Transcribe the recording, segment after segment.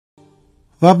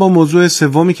و با موضوع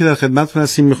سومی که در خدمتتون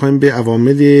هستیم می‌خوایم به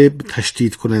عوامل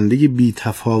تشدید کننده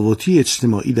بی‌تفاوتی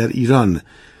اجتماعی در ایران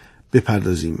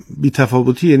بپردازیم.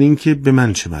 بی‌تفاوتی یعنی این که به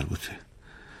من چه مربوطه.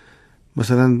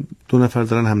 مثلا دو نفر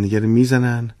دارن همدیگه رو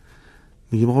میزنن،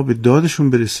 میگه آقا به دادشون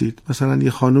برسید. مثلا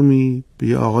یه خانومی به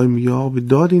یه آقای میگه آقا به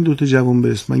داد این دوتا جوان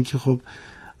برس، من که خب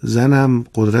زنم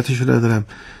قدرتشو ندارم.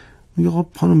 میگه آقا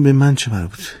خانم به من چه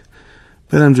مربوطه،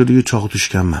 برم جلوی چاقو تو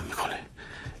شکم من میکنه.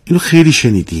 اینو خیلی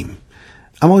شنیدیم،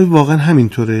 اما این واقعا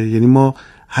همینطوره؟ یعنی ما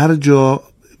هر جا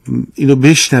اینو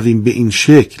بشنویم به این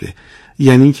شکل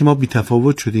یعنی این که ما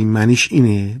بی‌تفاوت شدیم؟ معنیش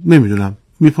اینه؟ نمیدونم.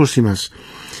 میپرسیم از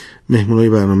مهمونای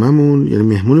برنامه‌مون، یعنی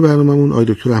مهمون برنامه‌مون آقای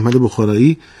دکتر احمد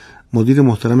بخارایی، مدیر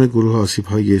محترم گروه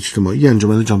آسیب‌های اجتماعی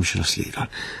انجمن جامعه شناسی ایران.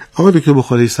 آقای دکتر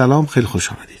بخارایی سلام، خیلی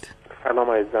خوش آمدید.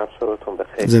 سلام عزیزم، صبحتون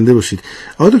بخیر. زنده باشید.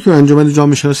 آقای دکتر، انجمن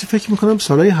جامعه شناسی فکر می‌کنم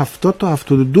سالهای 70 تا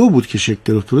 72 بود که شکل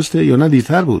گرفت، درسته یا نه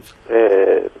دیرتر بود؟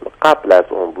 قبل از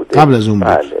اون بوده. قبل از اون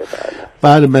بود.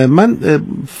 بله. من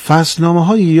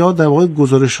فصلنامه‌هایی یا در واقع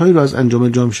گزارش‌هایی رو از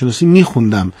انجمن جامعه شناسی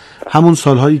می‌خوندم، همون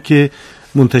سال‌هایی که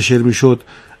منتشر می‌شد.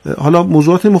 حالا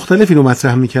موضوعات مختلفی رو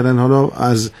مطرح می‌کردن، حالا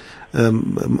از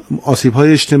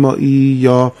آسیب‌های اجتماعی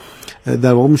یا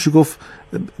در واقع میشه گفت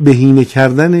بهینه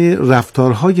کردن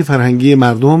رفتارهای فرهنگی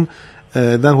مردم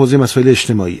در حوزه مسائل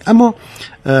اجتماعی. اما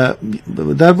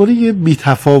درباره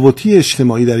بی‌تفاوتی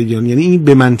اجتماعی در ایران، یعنی این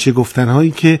به من چه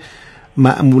گفتن‌هایی که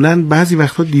معمولاً بعضی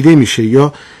وقتا دیده میشه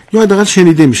یا حداقل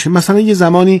شنیده میشه. مثلا یه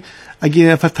زمانی اگه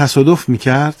یه نفر تصادف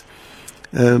میکرد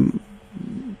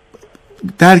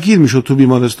درگیر میشد تو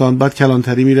بیمارستان، بعد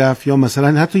کلانتری میرفت، یا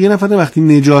مثلا حتی یه نفر وقتی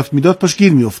نجات میداد پاش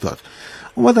گیر میافتاد.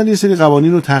 اومدن یه سری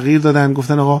قوانین رو تغییر دادن،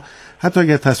 گفتن آقا حتی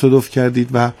اگر تصادف کردید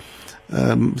و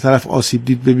طرف آسیب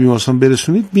دید به بیمارستان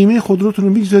برسونید، بیمه خودروتون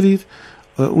رو میگذارید،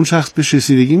 اون شخص بهش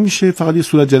رسیدگی میشه، فقط یه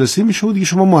صورت جلسه میشه و دیگه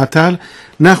شما معطل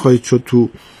نخواهید شد تو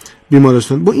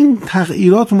بیمارستان. با این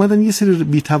تغییرات اومدن یه سری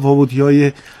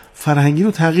بی‌تفاوتی‌های فرهنگی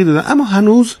رو تغییر دادن، اما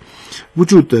هنوز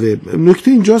وجود داره.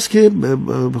 نکته اینجاست که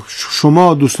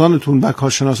شما دوستانتون و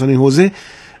کارشناسان این حوزه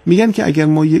میگن که اگر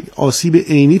ما یک آسیب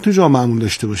عینی تو جامعهمون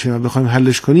داشته باشیم و بخوایم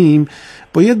حلش کنیم،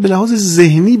 باید به لحاظ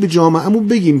ذهنی به جامعهمون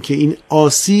بگیم که این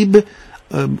آسیب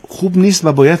خوب نیست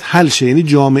و باید حل شه، یعنی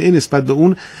جامعه نسبت به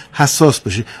اون حساس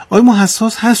بشه. آیا ما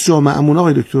حساس هست جامعهمون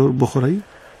آقای دکتر بخارایی؟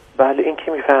 بله، این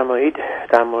که میفرمایید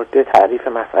در مورد تعریف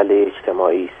مسئله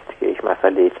اجتماعی است که یک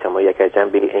مسئله اجتماعی اگر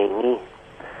جنبه عینی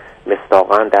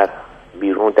مصداقاً در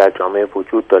بیرون در جامعه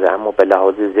وجود داره، اما به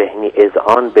لحاظ ذهنی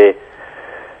اذعان به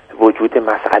وجود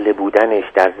مسئله بودنش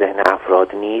در ذهن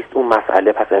افراد نیست، اون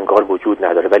مسئله پس انگار وجود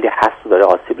نداره ولی هست، داره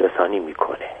آسیب رسانی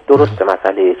میکنه. درسته،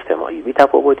 مسئله اجتماعی،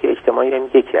 بی‌تفاوتی اجتماعی هم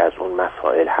یکی از اون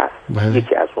مسائل هست.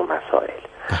 یکی از اون مسائل.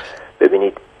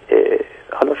 ببینید،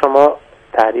 حالا شما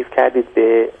تعریف کردید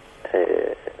به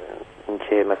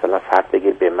اینکه مثلا فرد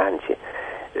بگه به من چه،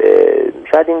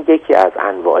 شاید این یکی از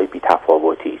انواع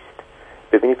بی‌تفاوتی است.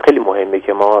 ببینید خیلی مهمه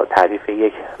که ما تعریف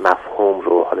یک مفهوم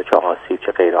رو، حالا چه آسیب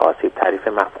چه غیر آسیب، تعریف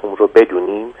مفهوم رو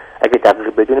بدونیم. اگه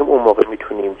دقیق بدونیم اون موقع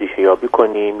میتونیم ریشه یابی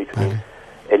کنیم، میتونیم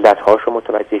علت‌هاش رو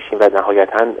متوجه شیم و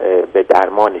نهایتاً به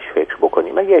درمانش فکر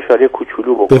بکنیم. من یه اشاره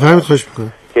کوچولو بکنم. بفرمایید، خواهش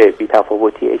می‌کنم. که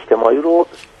بی‌تفاوتی اجتماعی رو،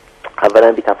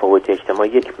 اولا بی‌تفاوتی اجتماعی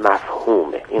یک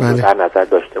مفهومه، این رو در نظر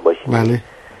داشته باشیم. بله.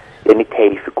 یعنی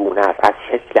طیف گونه است، از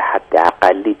شکل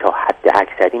حداقلی تا حد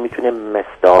اکثری میتونه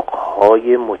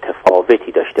مصداق‌های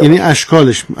متفاوتی داشته باشه، یعنی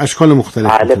اشکال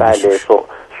مختلف. بله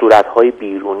صورت‌های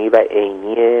بیرونی و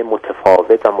عینی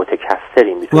متفاوت و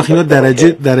متکثری میتونه. اینا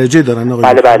درجه دارن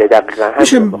آقای. بله دقیقاً.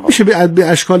 میشه به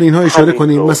اشکال اینها اشاره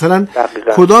کنیم؟ مثلا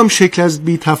کدام شکل از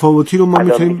بی‌تفاوتی رو ما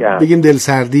میتونیم بگیم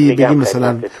دلسردی، بگیم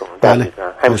مثلا؟ بله،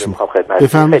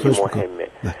 بفرمایید. مهمه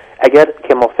اگر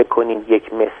که ما فکر کنیم یک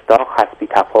مصداق هست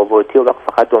بی‌تفاوتی و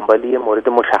فقط دنبال یه مورد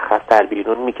مشخص در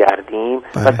بیرون می‌گردیم،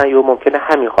 مثلا یه ممکنه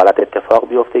همین حالت اتفاق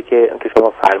بیفته که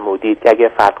شما فرمودید که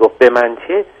اگر فرد گفت به من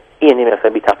چه، این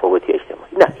مثلا بی‌تفاوتی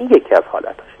اجتماعی. نه، این یکی از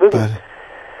حالتاش. ببین،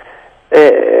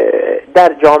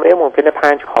 در جامعه ممکنه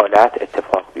 5 حالت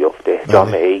اتفاق بیفته.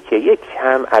 جامعه‌ای که یک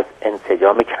کم از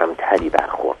انسجام کمتری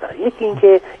برخورداره، یکی این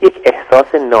که یک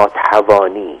احساس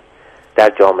ناتوانی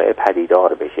در جامعه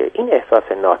پدیدار بشه. این احساس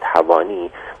ناتوانی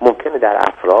ممکنه در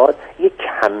افراد یک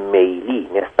کم‌میلی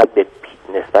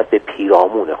نسبت به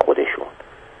پیرامون خودشون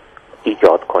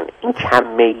ایجاد کنه. این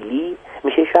کم‌میلی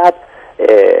میشه شاید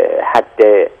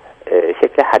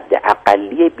شکل حد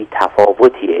اقلی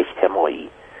بی‌تفاوتی اجتماعی.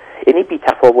 یعنی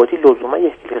بی‌تفاوتی لزوما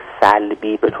یک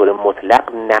سلبی به طور مطلق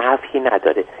نفی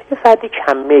نداره. یه فردی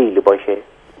کم‌میل باشه،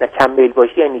 نه کم‌میل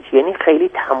باشه یعنی چی؟ یعنی خیلی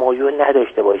تمایل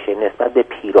نداشته باشه نسبت به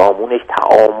پیرامونش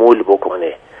تعامل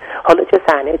بکنه، حالا چه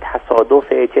صحنه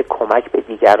تصادفه، چه کمک به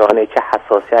دیگرانه، چه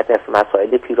حساسیت از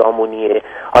مسائل پیرامونیه،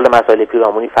 حالا مسائل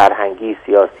پیرامونی فرهنگی،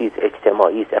 سیاسی،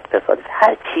 اجتماعی، اقتصادی،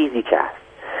 هر چیزی که هست،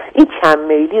 این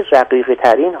کم‌میلی رقیق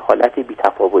ترین حالت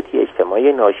بی‌تفاوتی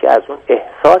اجتماعی ناشی از اون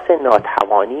احساس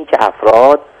ناتوانی که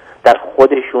افراد در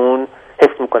خودشون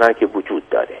حس میکنن که وجود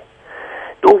داره.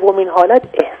 دومین حالت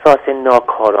احساس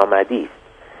ناکارآمدی است.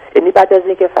 یعنی بعد از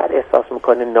اینکه فرد احساس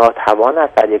میکنه ناتوان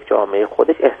است در یک جامعه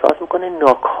خودش، احساس میکنه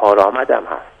ناکارآمد هم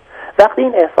هست. وقتی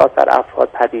این احساس در افراد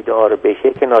پدیدار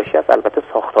بشه که ناشی از البته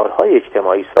ساختارهای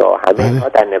اجتماعی است، همه اینها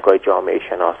در نگاه جامعه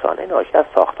شناسانه ناشی از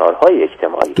ساختارهای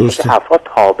اجتماعی است که افراد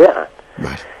تابعند.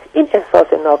 این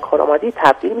احساس ناکارآمدی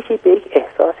تبدیل میشه به یک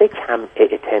احساس کم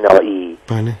اعتنایی.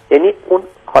 یعنی اون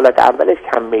حالت اولش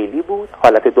کم میلی بود،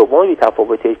 حالت دوم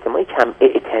تفاوت اجتماعی کم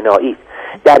اعتنایی است.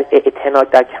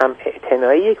 در کم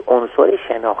اعتنایی یک عنصر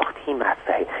شناختی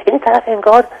مطرحه، یعنی طرف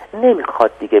انگار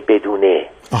نمیخواد دیگه بدونه،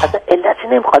 اصلا علتش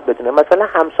نمیخواد بدونه، مثلا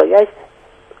همسایه‌اش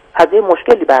از یه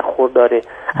مشکلی برخورداره،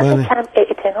 اصلا کم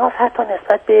اعتناست حتی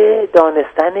نسبت به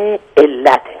دانستن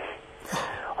علتش.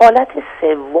 حالت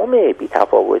سوم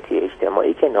بی‌تفاوتی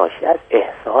اجتماعی که ناشی از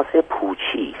احساس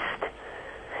پوچی است،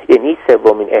 یعنی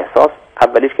سومین احساس،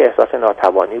 اولیش که احساس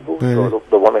ناتوانی بود،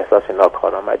 دوم احساس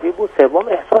ناکارآمدی بود، سوم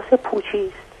احساس پوچی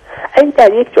است. اگه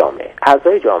در یک جامعه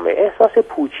اعضای جامعه احساس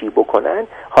پوچی بکنن،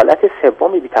 حالت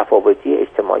سوم بی‌تفاوتی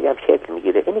اجتماعی هم شکل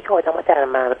میگیره، اینی که آدم‌ها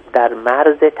در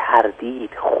مرز تردید،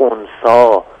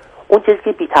 خنثی، اون چیزی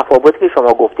که بی‌تفاوتی که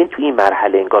شما گفتین توی این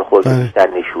مرحله انگار خودش بیشتر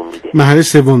نشون میده. مرحله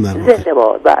سوم در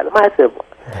واقع. بله، مرحله سوم.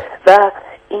 و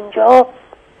اینجا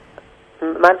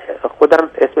من خودم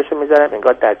اسمشو میذارم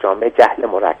انگار در جامعه جهل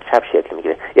مرکب شکل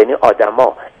میگیره، یعنی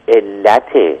آدما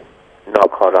علت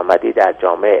ناکارآمدی در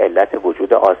جامعه، علت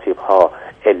وجود آسیب‌ها،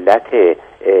 علت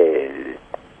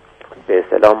به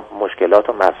اصطلاح مشکلات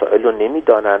و مسائل رو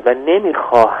نمیدانند و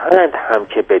نمیخواهند هم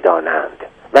که بدانند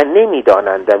و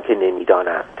نمیدانند هم که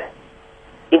نمیدانند.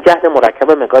 این جهل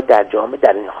مرکب مگاه در جامعه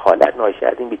در این حالت ناشی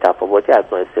از این بی‌تفاوتی از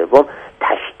نوع سوم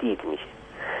تشدید میشه.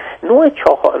 نوع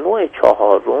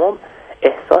چهارم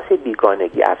احساس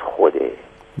بیگانگی از خوده.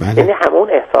 یعنی همون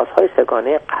احساس‌های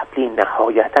سگانه قبلی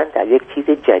نهایتاً در یک چیز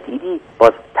جدیدی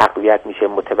باز تقویت میشه،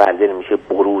 متولد میشه،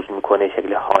 بروز میکنه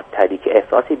شکل حادتری که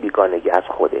احساس بیگانگی از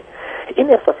خوده.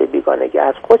 این احساس بیگانگی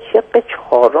از خود شق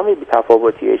چهارم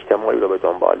بی‌تفاوتی اجتماعی رو به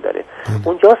دنبال داره.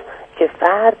 اونجاست که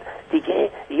فرد دیگه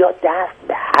یا دست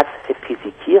به حس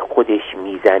فیزیکی خودش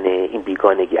میزنه، این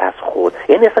بیگانگی از خود،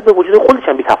 یعنی نسبت به وجود خودش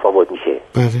هم بی‌تفاوت میشه.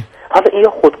 حالا این یا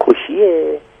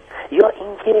خودکشیه یا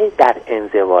اینکه در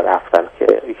انزوا رفتن،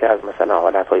 که یکی از مثلا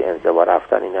حالت‌های انزوا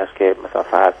رفتن این است که مثلا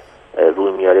فرد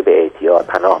روی میاره به اعتیاد،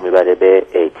 پناه میبره به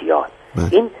اعتیاد.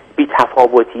 این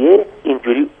بی‌تفاوتیه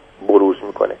اینجوری بروز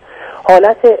میکنه.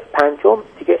 حالت پنجم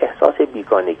دیگه احساس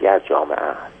بیگانگی از جامعه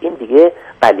است. این دیگه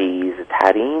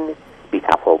غلیظترین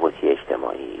بی‌تفاوتی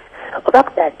اجتماعی است.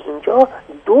 وقت در اینجا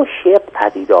دو شق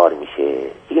پدیدار میشه،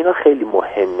 اینا خیلی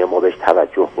مهمه ما بهش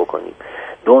توجه بکنیم.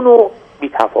 دو نوع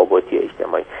بی‌تفاوتی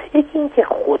اجتماعی، یکی این که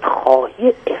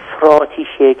خودخواهی افراطی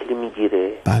شکل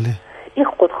میگیره. این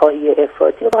خودخواهی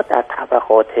افراطی ما در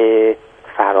طبقات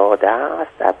فراده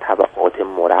است، در طبقات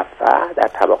مرفه، در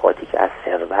طبقاتی که از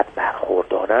ثروت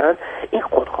برخوردارند. این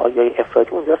خودخواهی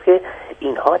افراطی اونجاست که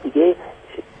اینها دیگه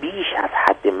بیش از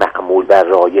حد معمول و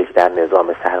رایج در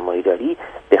نظام سرمایه‌داری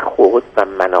به خود و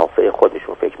منافع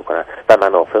خودشون فکر میکنن و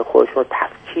منافع خودشون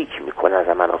تفکیک میکنن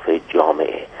از منافع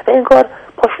جامعه و انگار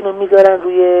پاشونو میذارن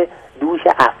روی دوش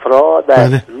افراد و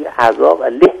روی اعضا و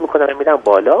له میکنن و میرن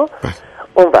بالا.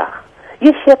 اون وقت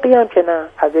یه شقی هم که نه،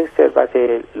 از یک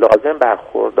ثروت لازم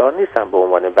برخوردار نیستن به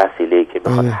عنوان وسیله‌ای که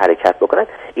بخواد حرکت بکنن،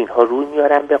 اینها روی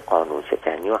میارن به قانون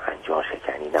شکنی و هنجار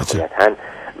شکنی، نهایتاً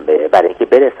برای اینکه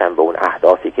برسن به اون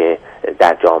اهدافی که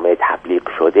در جامعه تبلیغ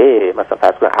شده. مثلا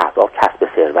فرض کن اهداف کسب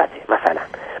ثروته، مثلا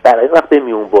برای وقت به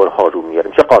میونبرها رو میاره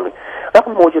میشه قانون. وقت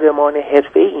مجرمان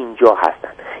حرفه‌ای اینجا هستن.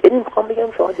 یعنی میخوام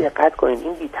بگم شما دقت کنین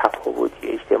این بی‌تفاوتی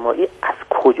اجتماعی از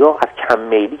کجا، از کم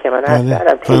میلی که من عرض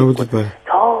کردم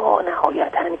تا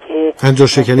نهایتاً که هنجار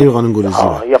شکنی و قانون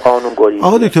گریزی. یا قانون گریزی.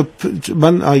 آقا دکتر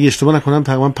من اگه اشتباه نکنم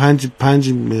تقریبا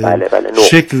پنج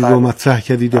شکل رو مطرح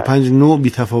کردید و 5 نوع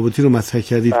بی‌تفاوتی رو مطرح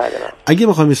کردید. اگه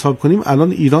بخوایم حساب کنیم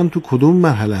الان ایران تو کدوم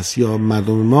مرحله است یا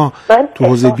مردم ما تو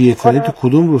حوزه بی‌اعتنایی تو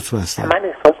کدوم رتبه هستن؟ من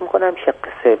احساس می‌کنم شق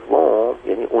سوم،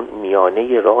 یعنی اون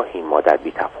میانه راهی ما در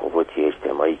بی‌تفاوتی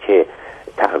اجتماعی که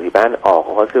تقریبا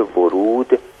آغاز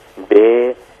ورود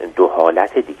به دو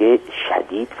حالت دیگه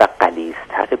شدید و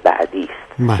غلیظتر بعدی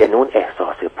است. یعنی اون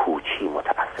احساس پوچی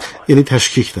متأسفانه، یعنی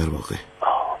تشکیک در واقع.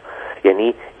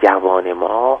 یعنی جوان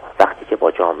ما وقتی که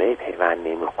با جامعه پیوند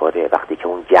نمیخوره، وقتی که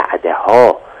اون جعده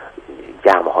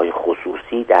جمع‌های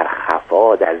خصوصی در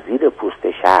خفا، در زیر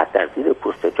پوست شهر، در زیر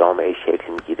پوست جامعه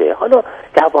شکل میگیره. حالا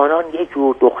جوانان یه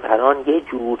جور، دختران یه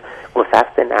جور،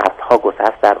 گسست نسل‌ها،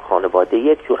 گسست در خانواده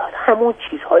یک جور، همون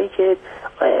چیزهایی که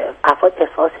افراد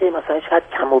احساس مثلا شاید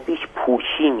کم و بیش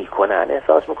پوشی میکنن،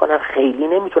 احساس میکنن خیلی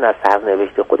نمیتونن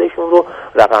سرنوشت خودشون رو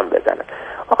رقم بزنن.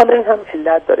 حالا این هم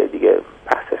علت داره دیگه،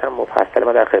 بحثش هم مفصله،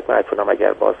 من در خدمتتونم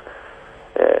اگر باز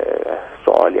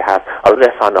سوالی هست.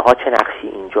 رسانه ها چه نقشی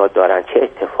اینجا دارن، چه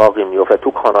اتفاقی میفته؟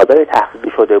 تو کانادا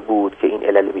تحقیقی شده بود که این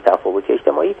علل بی‌تفاوتی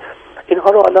اجتماعی، اینها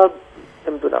رو حالا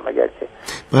نمیدونم اگر که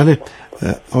بله.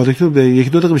 آقای دکتر به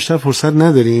یک دو دقیقه بیشتر فرصت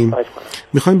نداریم،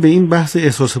 میخوایم به این بحث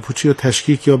احساس پوچی یا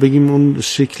تشکیک یا بگیم اون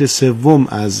شکل سوم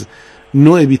از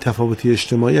نوع بی‌تفاوتی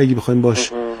اجتماعی اگه بخوایم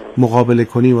باش مقابله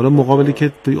کنیم. حالا مقابله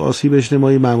که توی آسیب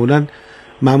اجتماعی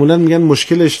معمولا میگن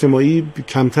مشکل اجتماعی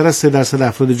کمتر از 3%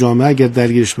 افراد جامعه اگر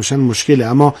درگیرش باشن مشکله،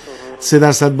 اما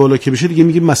 3% بالا که بشه دیگه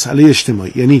میگیم مسئله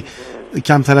اجتماعی. یعنی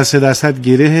کمتر از 3%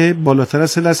 گره، بالاتر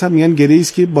از 3% میگن گره‌ای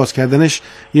است که باز کردنش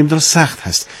یه مقدار سخت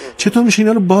هست. چطور میشه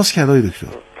اینا رو باز کرد آقای دکتر؟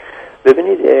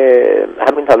 ببینید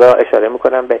همین حالا اشاره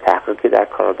میکنم به تحقیقی در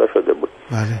کانادا شده بود.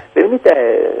 بله. ببینید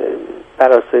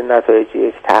بر اساس نتایج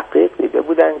یک تحقیق دیده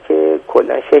بودن که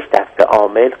کلا 6 دسته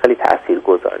عامل خیلی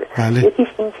تاثیرگذاره. بله. یکیش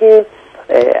این که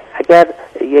اگر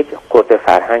یک قطب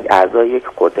فرهنگ، اعضای یک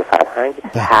قطب فرهنگ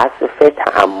حذف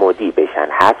تعمدی بشن،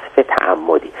 حذف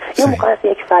تعمدی، یه موقع از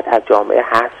یک فرد از جامعه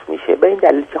حذف میشه به این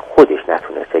دلیل که خودش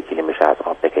نتونسته کلیمش از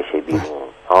آب بکشه بیرون.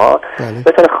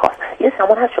 به طور خاص یه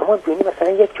زمان هست شما ببینید مثلا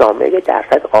یک جامعه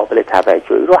درصد قابل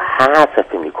توجهی رو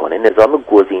حذف میکنه، نظام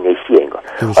گزینشی انگار.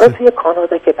 حالا توی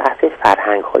کانادا که بحث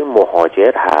فرهنگ های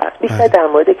مهاجر هست، بیشتر در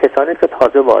مورد کسانی که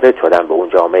تازه وارد شدن به اون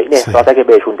جامعه، این احساسه که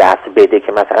بهشون دست بده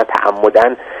که مثلا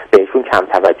تعمدن بهشون کم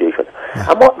توجهی شده.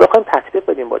 اما بخوایم تطبیق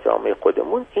بدیم با جامعه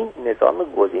خودمون، این نظام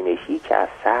گزینشی که از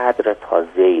صدر تا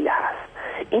ذیل هست،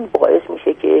 این باعث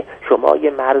میشه که شما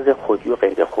یه مرز خودی و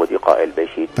غیر خودی قائل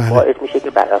بشید. باعث میشه که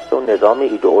بر اساس نظام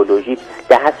ایدئولوژیک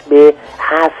دست به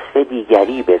حذف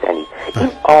دیگری بزنید. این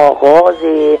آغاز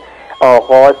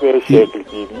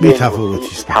شکلگیری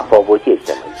تفاوتی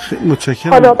اجتماعی. خیلی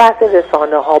متشکرم. حالا بحث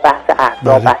رسانه ها، بحث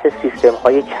احزاب، بحث سیستم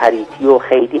های چریتی و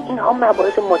خیلی، اینها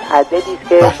مباحث متعددی است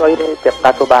که شاید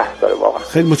دقت و بحث داره واقعا.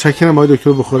 خیلی متشکرم آقای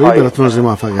دکتر بخاری، براتون آرزوی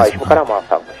موفقیت می‌کنم. موفق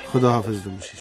باشید. خدا حافظتون باشید.